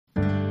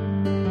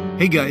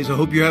Hey guys, I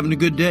hope you're having a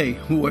good day.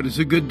 What is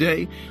a good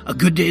day? A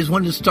good day is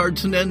one that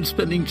starts and ends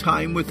spending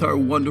time with our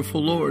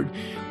wonderful Lord.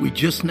 We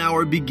just now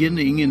are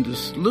beginning in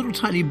this little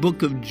tiny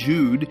book of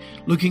Jude,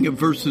 looking at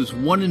verses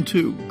 1 and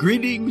 2.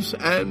 Greetings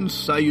and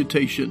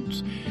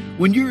salutations.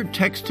 When you're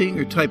texting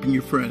or typing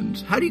your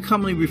friends, how do you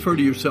commonly refer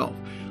to yourself?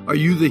 Are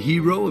you the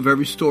hero of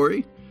every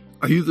story?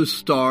 Are you the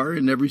star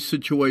in every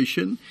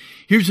situation?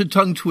 Here's a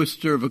tongue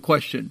twister of a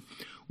question.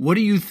 What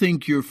do you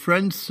think your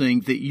friends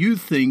think that you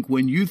think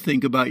when you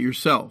think about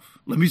yourself?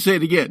 Let me say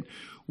it again.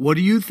 What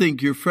do you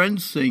think your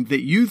friends think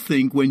that you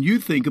think when you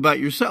think about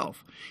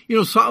yourself? You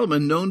know,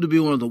 Solomon, known to be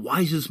one of the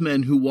wisest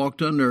men who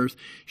walked on earth,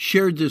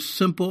 shared this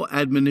simple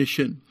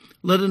admonition.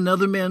 Let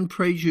another man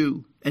praise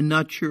you and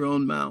not your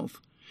own mouth.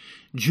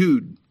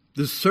 Jude,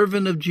 the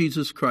servant of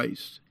Jesus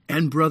Christ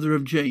and brother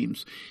of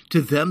James,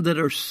 to them that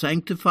are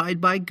sanctified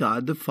by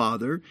God the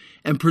Father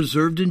and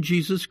preserved in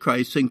Jesus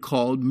Christ and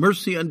called,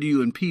 mercy unto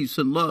you and peace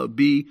and love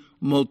be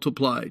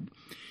multiplied.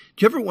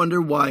 Do you ever wonder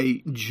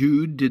why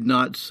Jude did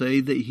not say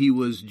that he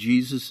was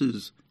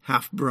Jesus'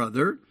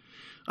 half-brother?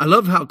 I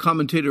love how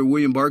commentator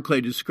William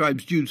Barclay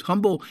describes Jude's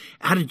humble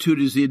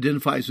attitude as he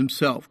identifies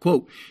himself.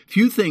 Quote,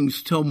 few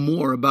things tell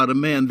more about a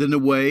man than the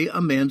way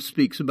a man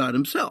speaks about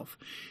himself.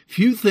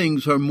 Few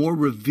things are more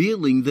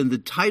revealing than the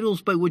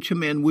titles by which a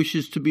man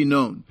wishes to be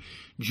known.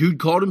 Jude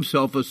called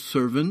himself a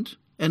servant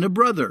and a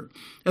brother.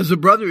 As a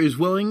brother, he is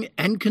willing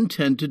and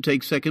content to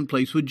take second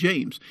place with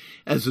James.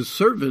 As a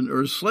servant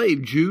or a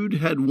slave, Jude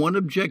had one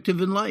objective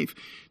in life,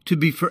 to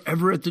be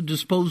forever at the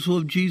disposal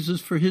of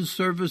Jesus for his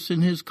service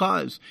in his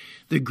cause.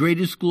 The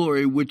greatest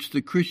glory which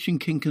the Christian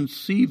can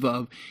conceive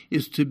of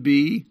is to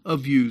be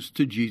of use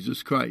to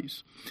Jesus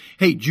Christ.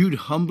 Hey, Jude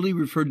humbly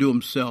referred to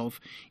himself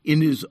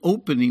in his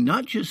opening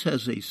not just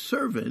as a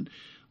servant,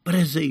 but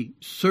as a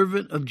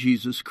servant of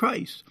Jesus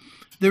Christ.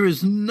 There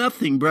is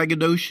nothing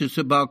braggadocious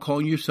about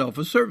calling yourself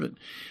a servant.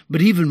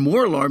 But even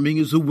more alarming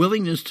is the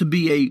willingness to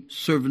be a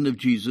servant of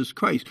Jesus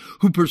Christ,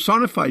 who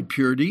personified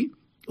purity,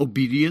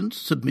 obedience,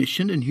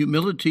 submission, and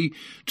humility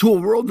to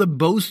a world that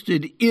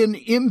boasted in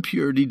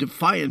impurity,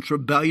 defiance,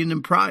 rebellion,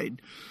 and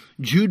pride.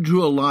 Jude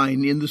drew a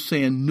line in the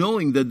sand,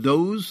 knowing that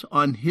those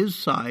on his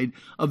side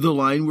of the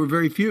line were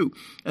very few,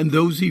 and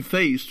those he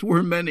faced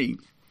were many.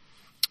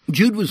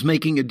 Jude was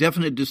making a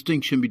definite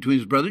distinction between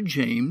his brother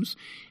James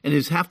and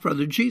his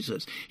half-brother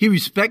Jesus.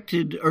 His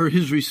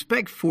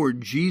respect for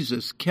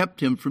Jesus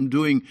kept him from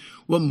doing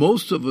what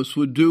most of us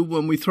would do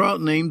when we throw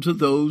out names of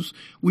those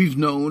we've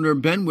known or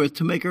been with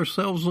to make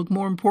ourselves look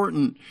more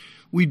important.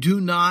 We do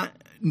not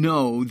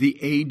know the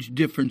age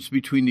difference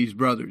between these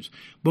brothers,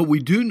 but we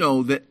do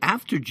know that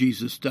after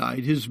Jesus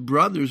died, his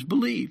brothers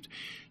believed.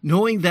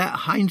 Knowing that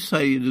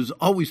hindsight is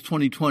always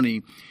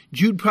 20/20,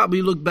 Jude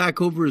probably looked back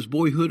over his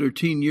boyhood or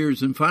teen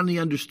years and finally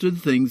understood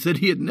things that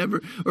he had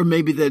never, or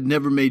maybe that had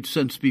never made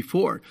sense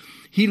before.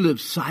 He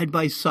lived side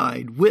by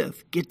side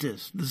with, get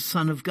this, the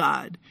Son of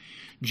God.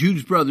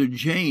 Jude's brother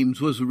James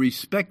was a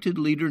respected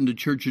leader in the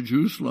Church of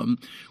Jerusalem,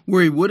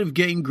 where he would have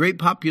gained great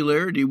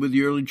popularity with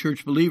the early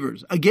church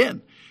believers.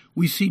 Again,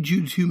 we see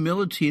Jude's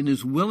humility and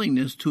his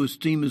willingness to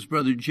esteem his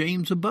brother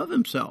James above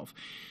himself.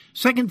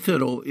 Second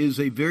fiddle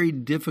is a very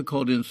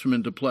difficult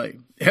instrument to play.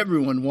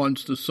 Everyone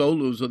wants the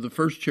solos of the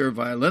first chair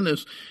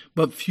violinist,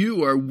 but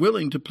few are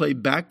willing to play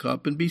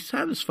backup and be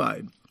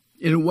satisfied.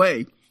 In a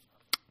way,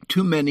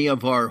 too many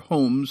of our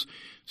homes'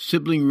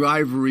 sibling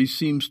rivalry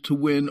seems to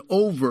win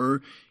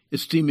over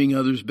esteeming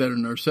others better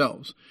than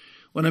ourselves.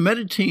 When I meet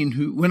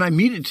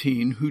a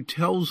teen who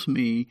tells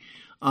me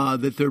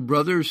that their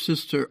brother or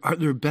sister are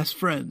their best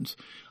friends,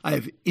 I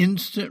have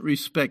instant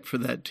respect for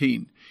that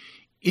teen.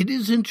 It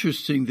is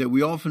interesting that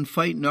we often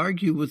fight and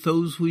argue with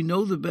those we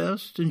know the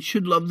best and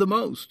should love the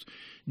most.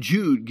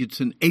 Jude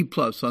gets an A+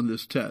 on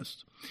this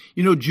test.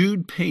 You know,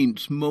 Jude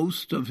paints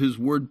most of his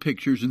word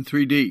pictures in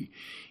 3D.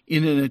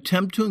 In an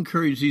attempt to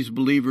encourage these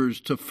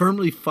believers to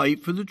firmly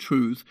fight for the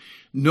truth,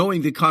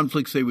 knowing the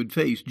conflicts they would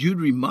face,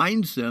 Jude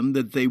reminds them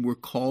that they were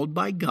called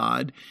by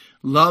God,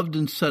 loved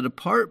and set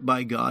apart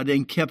by God,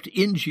 and kept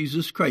in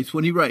Jesus Christ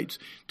when he writes,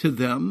 to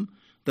them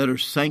that are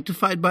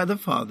sanctified by the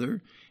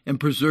Father and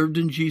preserved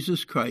in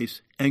Jesus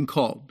Christ and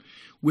called.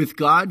 With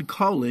God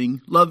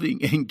calling,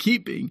 loving, and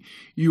keeping,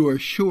 you are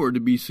sure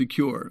to be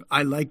secure.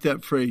 I like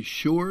that phrase,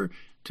 sure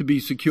to be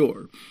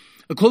secure.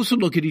 A closer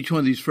look at each one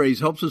of these phrases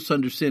helps us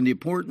understand the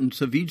importance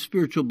of each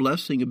spiritual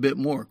blessing a bit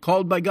more.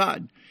 Called by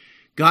God.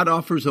 God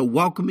offers a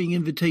welcoming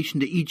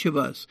invitation to each of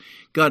us.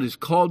 God has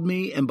called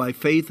me, and by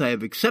faith I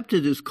have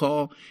accepted his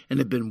call and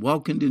have been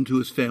welcomed into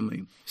his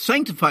family.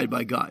 Sanctified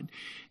by God.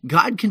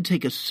 God can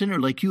take a sinner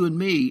like you and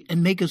me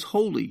and make us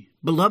holy,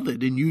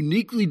 beloved, and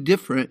uniquely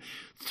different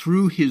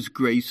through his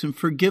grace and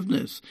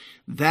forgiveness.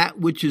 That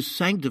which is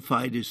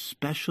sanctified is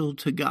special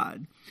to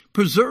God.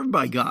 Preserved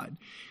by God.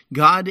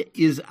 God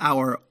is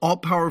our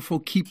all-powerful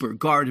keeper,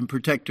 guard, and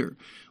protector.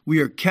 We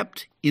are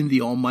kept in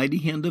the almighty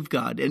hand of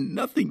God, and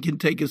nothing can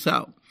take us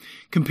out.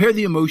 Compare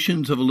the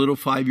emotions of a little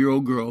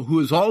 5-year-old girl who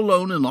is all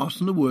alone and lost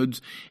in the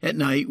woods at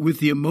night with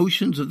the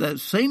emotions of that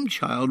same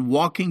child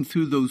walking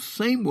through those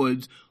same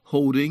woods,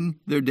 holding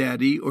their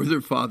daddy or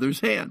their father's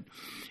hand.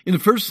 In the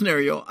first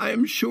scenario, I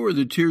am sure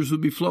the tears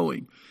would be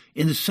flowing.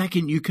 In the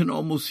second, you can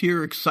almost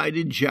hear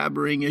excited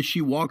jabbering as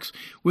she walks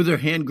with her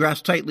hand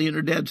grasped tightly in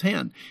her dad's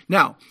hand.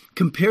 Now,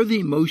 compare the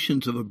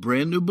emotions of a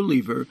brand new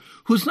believer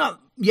who's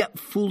not yet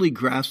fully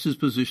grasped his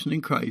position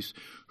in Christ,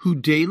 who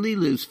daily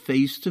lives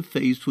face to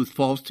face with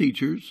false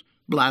teachers,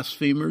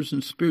 blasphemers,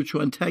 and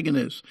spiritual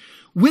antagonists,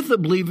 with a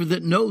believer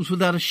that knows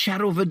without a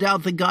shadow of a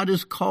doubt that God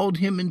has called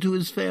him into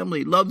his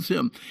family, loves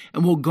him,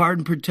 and will guard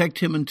and protect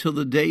him until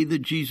the day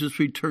that Jesus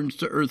returns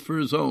to earth for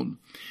his own.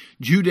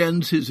 Jude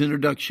ends his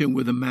introduction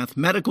with a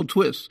mathematical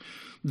twist.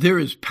 There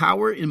is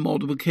power in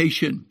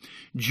multiplication.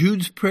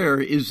 Jude's prayer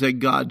is that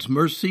God's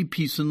mercy,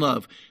 peace, and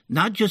love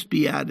not just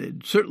be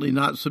added, certainly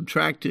not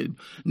subtracted,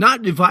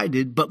 not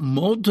divided, but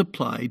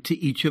multiplied to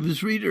each of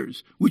his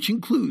readers, which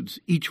includes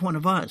each one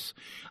of us.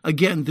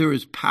 Again, there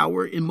is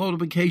power in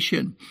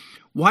multiplication.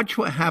 Watch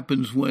what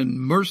happens when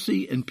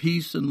mercy and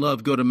peace and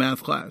love go to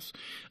math class.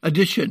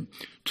 Addition,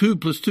 2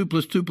 plus 2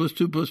 plus 2 plus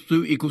 2 plus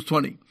 2 equals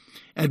 20.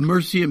 Add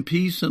mercy and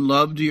peace and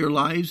love to your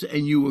lives,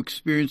 and you will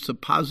experience the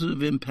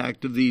positive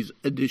impact of these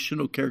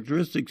additional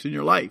characteristics in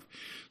your life.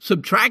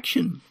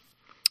 Subtraction,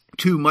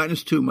 2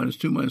 minus 2 minus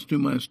 2 minus 2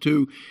 minus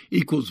 2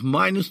 equals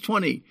minus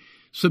 20.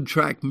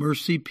 Subtract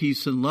mercy,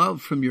 peace, and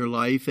love from your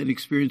life and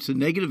experience the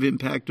negative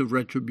impact of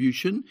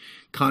retribution,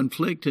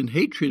 conflict, and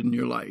hatred in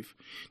your life.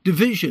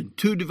 Division,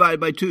 2 divided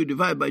by 2,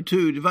 divided by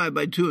 2, divided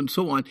by 2, and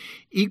so on,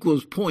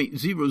 equals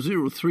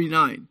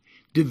 0.0039.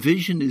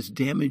 Division is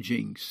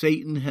damaging.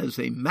 Satan has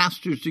a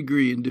master's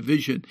degree in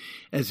division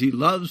as he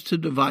loves to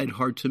divide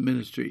hearts and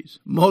ministries.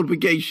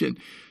 Multiplication,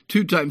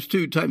 2 times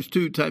 2 times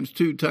 2 times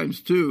 2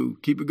 times 2.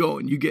 Keep it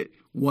going. You get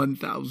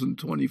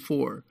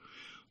 1,024.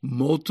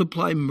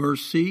 Multiply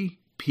mercy,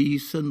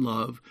 peace, and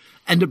love,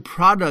 and the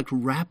product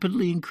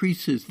rapidly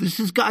increases. This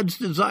is God's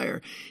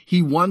desire.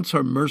 He wants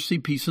our mercy,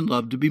 peace, and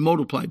love to be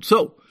multiplied.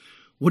 So,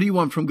 what do you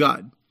want from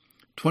God?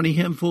 20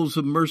 handfuls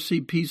of mercy,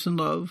 peace, and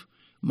love,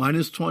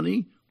 minus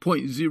 20,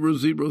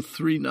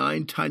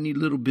 0.0039 tiny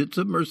little bits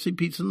of mercy,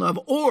 peace, and love,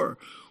 or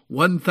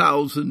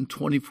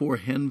 1,024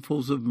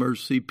 handfuls of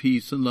mercy,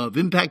 peace, and love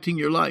impacting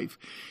your life.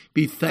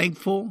 Be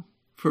thankful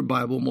for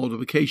Bible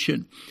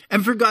multiplication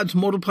and for God's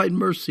multiplied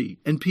mercy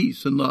and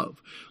peace and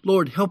love.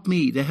 Lord, help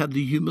me to have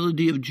the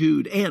humility of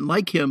Jude and,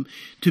 like him,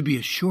 to be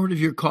assured of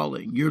your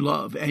calling, your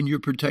love, and your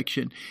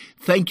protection.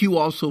 Thank you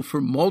also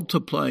for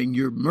multiplying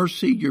your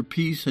mercy, your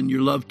peace, and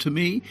your love to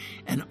me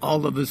and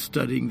all of us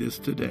studying this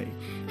today.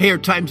 Hey, our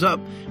time's up,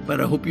 but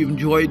I hope you've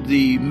enjoyed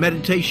the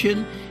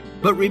meditation.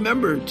 But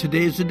remember,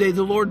 today is the day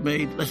the Lord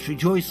made. Let's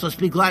rejoice, let's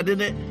be glad in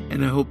it,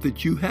 and I hope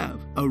that you have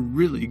a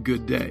really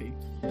good day.